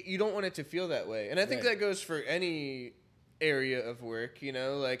is. you don't want it to feel that way. And I think Right. that goes for any area of work, you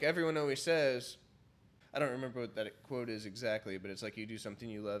know, like everyone always says, I don't remember what that quote is exactly, but it's like you do something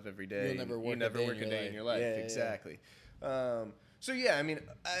you love every day. You'll never and work you a never day in work a your day in life. your life. Yeah, yeah, yeah. Exactly. So, yeah, I mean,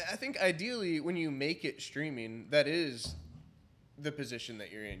 I think ideally when you make it streaming, that is the position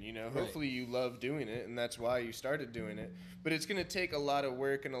that you're in, you know. Right. Hopefully you love doing it, and that's why you started doing it. But it's going to take a lot of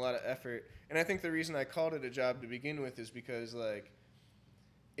work and a lot of effort. And I think the reason I called it a job to begin with is because, like,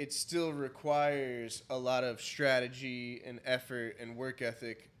 it still requires a lot of strategy and effort and work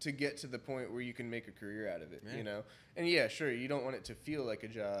ethic to get to the point where you can make a career out of it, you know. And yeah, sure, you don't want it to feel like a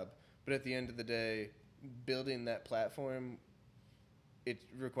job, but at the end of the day, building that platform, it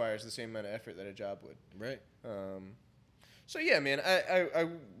requires the same amount of effort that a job would. Right. So yeah, man, I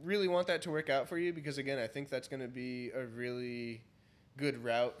really want that to work out for you because, again, I think that's going to be a really good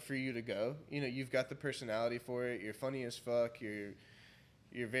route for you to go. You know, you've got the personality for it. You're funny as fuck.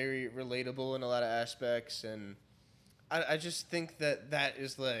 You're very relatable in a lot of aspects, and I just think that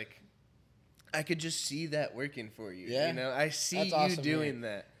is like, I could just see that working for you. Yeah. You know, I see That's you awesome, doing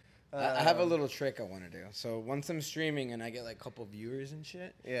man. that. I have a little trick I want to do. So once I'm streaming and I get like a couple viewers and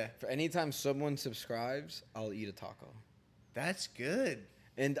shit, Yeah. for anytime someone subscribes, I'll eat a taco. That's good.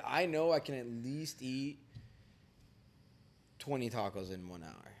 And I know I can at least eat 20 tacos in 1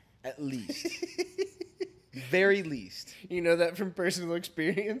 hour. At least. Very least. You know that from personal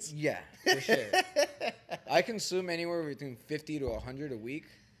experience? Yeah, for sure. I consume anywhere between 50 to 100 a week.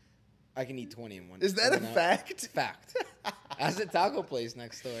 I can eat 20 in one. Is that a in hour. fact? Fact. That's a taco place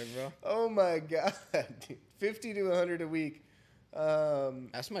next door, bro. Oh my god, dude. 50 to 100 a week.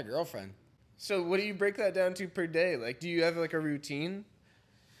 That's my girlfriend. So what do you break that down to per day? Like, do you have like a routine?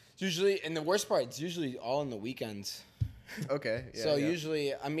 It's usually, and the worst part, it's usually all on the weekends. Okay. Yeah, So yeah.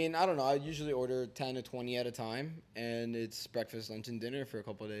 usually, I mean, I don't know. I usually order 10 to 20 at a time, and it's breakfast, lunch, and dinner for a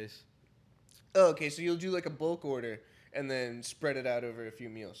couple of days. Oh, okay, so you'll do like a bulk order and then spread it out over a few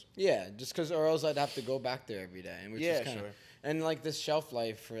meals. Yeah, just because, or else I'd have to go back there every day, and which Yeah, is kind of, sure. and like this shelf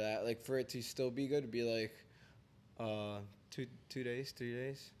life for that, like for it to still be good, would be like, 2 days, 3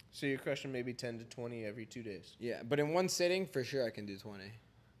 days. So you're crushing maybe 10 to 20 every 2 days. Yeah, but in one sitting, for sure, I can do 20.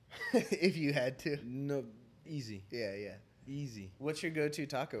 If you had to. No, easy, Yeah, yeah. easy. What's your go-to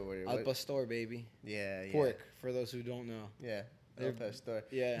taco order? Al What- pastor, baby. Yeah, yeah. Pork, for those who don't know. Yeah. They're- El pastor.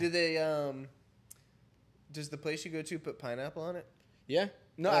 Yeah. Do they does the place you go to put pineapple on it? Yeah.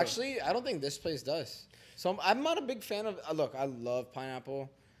 No, Oh. actually, I don't think this place does. So I'm not a big fan of. Look, I love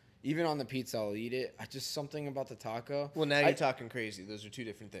pineapple. Even on the pizza, I'll eat it. I just something about the taco. Well, now you're talking crazy. Those are two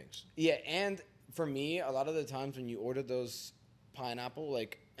different things. Yeah, and for me, a lot of the times when you order those pineapple,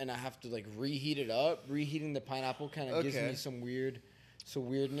 like, and I have to like reheat it up, reheating the pineapple kind of gives Okay. me some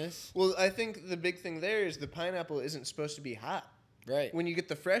weirdness. Well, I think the big thing there is the pineapple isn't supposed to be hot. Right. When you get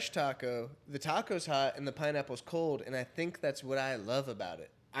the fresh taco, the taco's hot and the pineapple's cold, and I think that's what I love about it.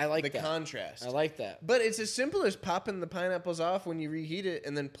 I like the that. contrast. I like that. But it's as simple as popping the pineapples off when you reheat it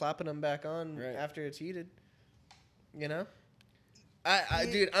and then plopping them back on Right. after it's heated. You know?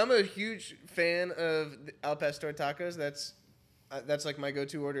 Dude, I'm a huge fan of the Al Pastor tacos. That's like my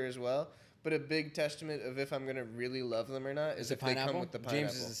go-to order as well. But a big testament of if I'm going to really love them or not is Is it if they come pineapple? with the pineapple.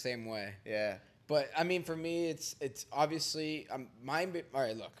 James is the same way. Yeah. But I mean, for me, it's obviously all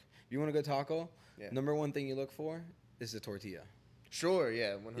right. Look, if you want to go taco, Yeah. number one thing you look for is the tortilla. Sure,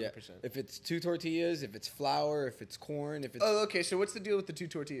 yeah, 100%. If it's 2 tortillas, if it's flour, if it's corn, if it's Oh, okay, so what's the deal with the 2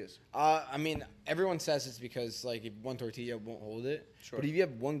 tortillas? I mean, everyone says it's because like if one tortilla won't hold it. Sure. But if you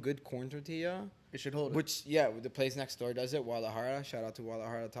have one good corn tortilla, It should hold it. which the place next door does it, Guadalajara. Shout out to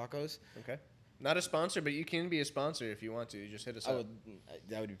Guadalajara Tacos. Okay. Not a sponsor, but you can be a sponsor if you want to. Just hit us I up. would,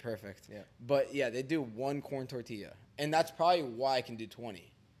 that would be perfect. Yeah. But yeah, they do one corn tortilla, and that's probably why I can do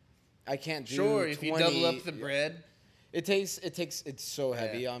 20. I can't do Sure, if you 20 double up the bread. It's so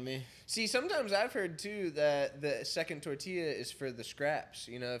heavy Yeah. on me. See, sometimes I've heard too that the second tortilla is for the scraps.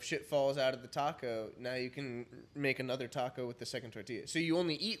 You know, if shit falls out of the taco, now you can make another taco with the second tortilla. So you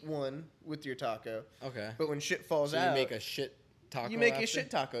only eat one with your taco, Okay. but when shit falls So out, you make a shit taco. you make after? a shit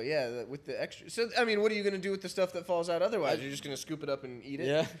taco, yeah, with the extra. So I mean, what are you gonna do with the stuff that falls out otherwise? You're just gonna scoop it up and eat it.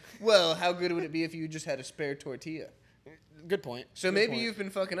 Yeah. Well, how good would it be if you just had a spare tortilla? Good point. So Good maybe point. you've been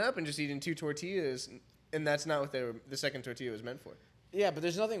fucking up and just eating 2 tortillas, and that's not what the second tortilla was meant for. Yeah, but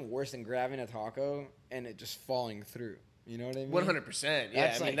there's nothing worse than grabbing a taco and it just falling through. You know what I mean? 100%. Yeah,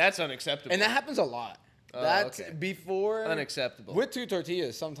 That's I mean like- that's unacceptable. And that happens a lot. Oh, That's okay. before Unacceptable. with 2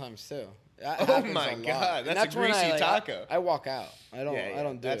 tortillas sometimes too. That Oh happens my a lot. God, And that's a when greasy I taco. I walk out. I don't. Yeah, I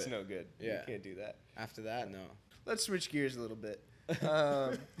don't do that's it. no good. Yeah. You can't do that. After that, no. Let's switch gears a little bit.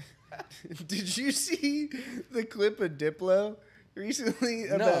 Did you see the clip of Diplo recently?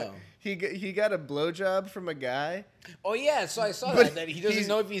 No. He got a blowjob from a guy. Oh yeah, so I saw But that he he's- doesn't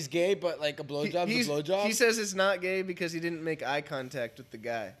know if he's gay, but like a blowjob's He's- a blowjob. He says it's not gay because he didn't make eye contact with the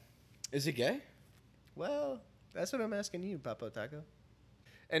guy. Is it gay? Well, that's what I'm asking you, Papo Taco.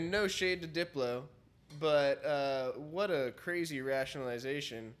 And no shade to Diplo, But what a crazy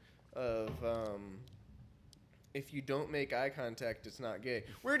rationalization of if you don't make eye contact, it's not gay.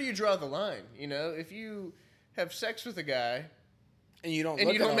 Where do you draw the line? You know, if you have sex with a guy And you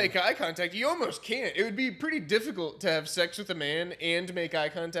don't make eye contact, you almost can't. It would be pretty difficult to have sex with a man and make eye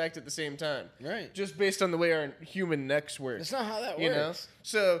contact at the same time. Right. Just based on the way our human necks work. That's not how that works. You know?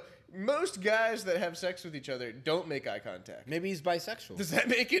 So most guys that have sex with each other don't make eye contact. Maybe he's bisexual. Does that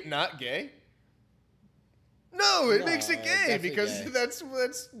make it not gay? No, it No, makes it gay definitely because gay. that's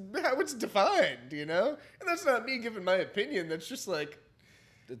how it's defined, you know? And that's not me giving my opinion. That's just like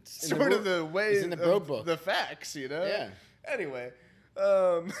It's sort of the way it's in the bro of book. the facts, you know? Yeah. Anyway,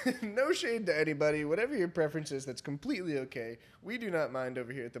 no shade to anybody. Whatever your preference is, that's completely okay. We do not mind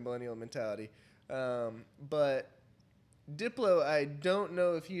over here at the Millennial Mentality. But Diplo, I don't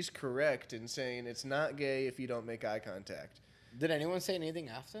know if he's correct in saying it's not gay if you don't make eye contact. Did anyone say anything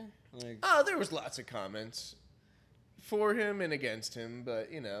after? Like, Oh, there was lots of comments for him and against him,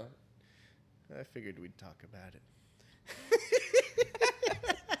 but, you know, I figured we'd talk about it.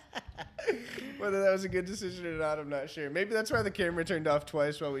 Whether that was a good decision or not, I'm not sure. Maybe that's why the camera turned off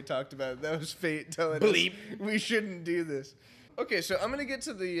twice while we talked about it. That was fate telling Bleep. us we shouldn't do this. Okay, so I'm going to get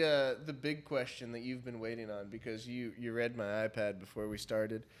to the big question that you've been waiting on because you read my iPad before we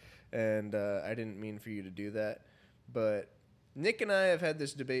started, and I didn't mean for you to do that. But Nick and I have had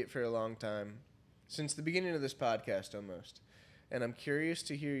this debate for a long time, since the beginning of this podcast almost, and I'm curious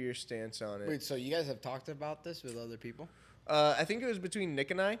to hear your stance on it. wait, so you guys have talked about this with other people? I think it was between Nick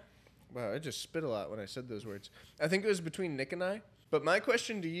and I. Wow, I just spit a lot when I said those words. I think it was between Nick and I. But my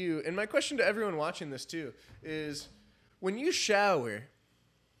question to you, and my question to everyone watching this too, is when you shower,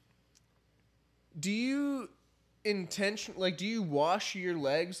 do you do you wash your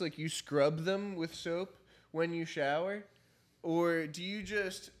legs, like you scrub them with soap when you shower? Or do you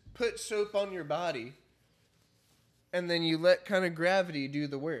just put soap on your body and then you let kind of gravity do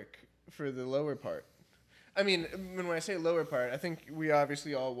the work for the lower part? I mean, when I say lower part, I think we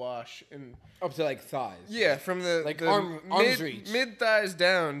obviously all wash and Up to like thighs. yeah, from the Like the arms reach. mid thighs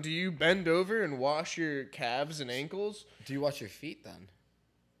down. Do you bend over and wash your calves and ankles? Do you wash your feet then?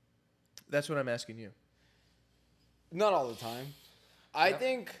 That's what I'm asking you. Not all the time. I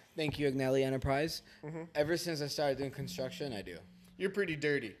think, thank you, Agnelli Enterprise. Mm-hmm. Ever since I started doing construction, I do. You're pretty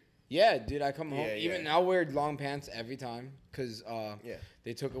dirty. Yeah, dude, I come home. Yeah, Even yeah. now, I wear long pants every time because Yeah.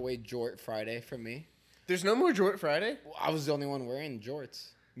 they took away Jort Friday from me. There's no more Jort Friday? Well, I was the only one wearing jorts.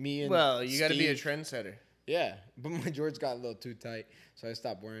 Me and Well, you got to be a Steve. trendsetter. Yeah, but my jorts got a little too tight, so I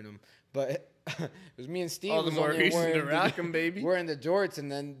stopped wearing them. But it was me and Steve. All the was more only reason to wearing rock 'em, baby. Wearing the jorts,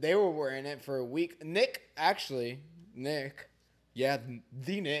 and then they were wearing it for a week. Nick, yeah,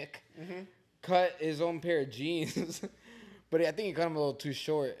 the Nick, Mm-hmm. cut his own pair of jeans, but I think he cut them a little too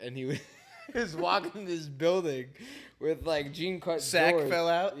short, and he was walking this building with like jean cut. Sack jorts. fell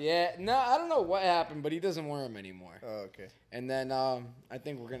out? Yeah, no, I don't know what happened, but he doesn't wear them anymore. Oh, okay. And then I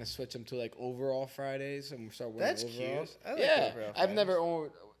think we're gonna switch them to like overall Fridays and start wearing That's cute. overalls. I like yeah, overall I've never Fridays.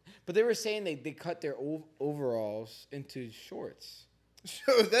 owned, but they were saying they cut their overalls into shorts.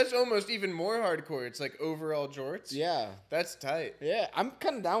 So that's almost even more hardcore. It's like overall jorts. Yeah, That's tight. yeah, I'm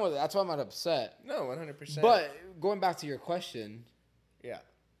kind of down with it. That's why I'm not upset. No, 100%. But going back to your question, yeah.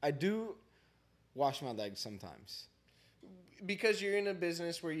 I do wash my legs sometimes. Because you're in a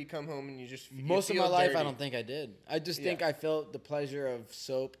business where you come home and you just Most of feel my life, dirty. I don't think I did. I just think Yeah. I felt the pleasure of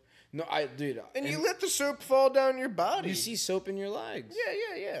soap. No, dude. And you let the soap fall down your body. you see soap in your legs.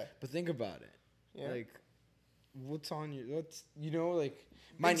 Yeah. But think about it. Yeah. Like, what's on your? What's like?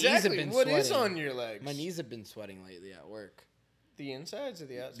 My knees Exactly. have been What sweating. is on your legs? My knees have been sweating lately at work. The insides or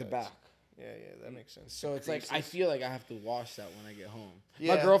the outsides? The back. Yeah, that makes sense. So it's like I feel like I have to wash that when I get home.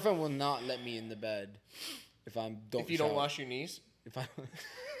 Yeah. My girlfriend will not let me in the bed if I don't. If you don't shower. wash your knees? If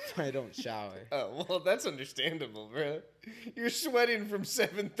I don't shower. Oh, well, that's understandable, bro. You're sweating from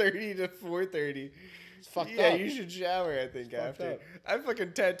 7:30 to 4:30. It's fucked Yeah, up. you should shower, I think, fucked after. up. I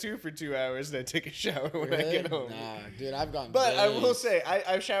fucking tattoo for 2 hours and I take a shower when I Really? get home. Nah, dude, I've gone. But I will days. say,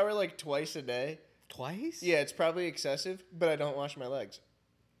 I shower like twice a day. Twice. Yeah, it's probably excessive, but I don't wash my legs.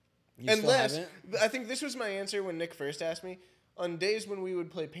 You still Unless, haven't? I think this was my answer when Nick first asked me. On days when we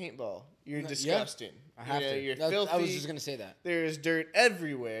would play paintball, you're Yeah, disgusting. I have to. You're I filthy. was just gonna say that. There's dirt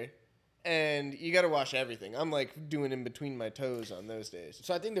everywhere, and you got to wash everything. I'm like doing in between my toes on those days.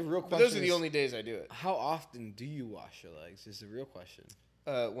 So I think the real But question those are the is, only days I do it. how often do you wash your legs? Is the real question.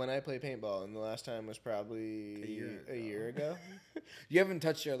 When I play paintball, and the last time was probably a year ago. You haven't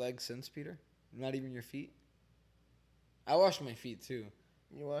touched your legs since, Peter? Not even your feet? I wash my feet too.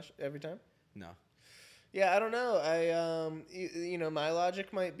 You wash every time? No. Yeah, I don't know. You know, my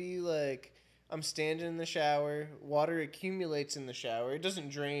logic might be like, I'm standing in the shower. Water accumulates in the shower. It doesn't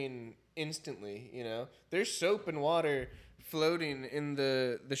drain instantly, you know. There's soap and water floating in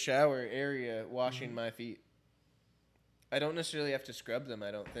the shower area washing my feet. I don't necessarily have to scrub them,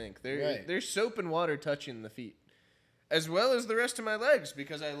 I don't think. There's soap and water touching the feet. As well as the rest of my legs,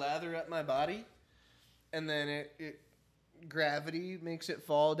 because I lather up my body, and then it gravity makes it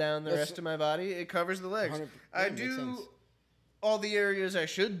fall down the rest of my body. It covers the legs. I do all the areas I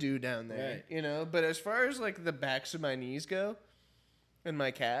should do down there, you know. But as far as like the backs of my knees go, and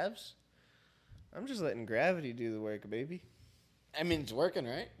my calves, I'm just letting gravity do the work, baby. I mean, it's working,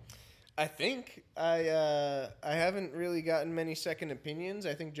 right? I think I haven't really gotten many second opinions.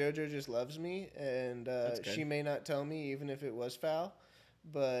 I think JoJo just loves me, and she may not tell me even if it was foul,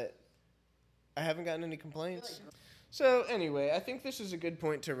 but I haven't gotten any complaints. So anyway, I think this is a good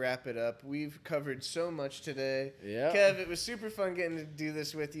point to wrap it up. We've covered so much today. Yeah. Kev, it was super fun getting to do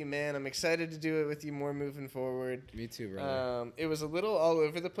this with you, man. I'm excited to do it with you more moving forward. Me too, brother. It was a little all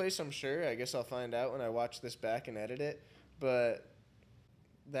over the place, I'm sure. I guess I'll find out when I watch this back and edit it. But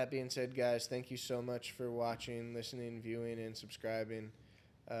that being said, guys, thank you so much for watching, listening, viewing, and subscribing.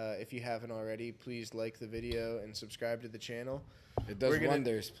 If you haven't already, please like the video and subscribe to the channel. It does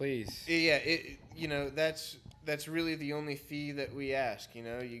wonders, please. Yeah, you know, that's really the only fee that we ask. You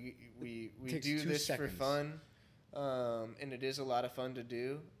know, we do this for fun, and it is a lot of fun to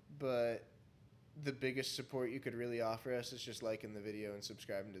do. But the biggest support you could really offer us is just liking the video and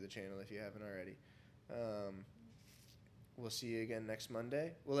subscribing to the channel if you haven't already. We'll see you again next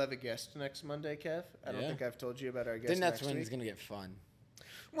Monday. We'll have a guest next Monday, Kev. I don't think I've told you about our guest next week. I think that's when it's going to get fun.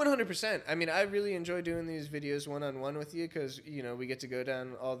 100%. I mean, I really enjoy doing these videos one-on-one with you because, you know, we get to go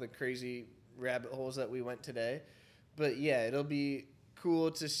down all the crazy rabbit holes that we went today. But, yeah, it'll be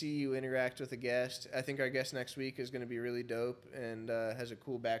cool to see you interact with a guest. I think our guest next week is going to be really dope and has a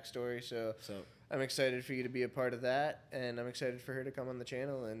cool backstory. So I'm excited for you to be a part of that, and I'm excited for her to come on the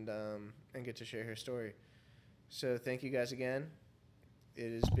channel and get to share her story. So thank you guys again.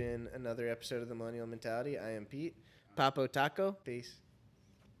 It has been another episode of The Millennial Mentality. I am Pete. Papo Taco. Peace.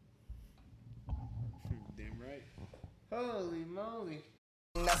 Damn right. Holy moly.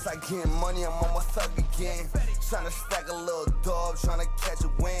 That's like getting money, I'm on my thug again. Tryna stack a little dub, tryna catch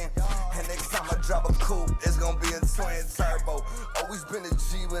a win. And next time I drop a coupe, it's gonna be a twin turbo. Always been a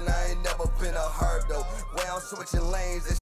G when I ain't never been a herb though. Way I'm switching lanes.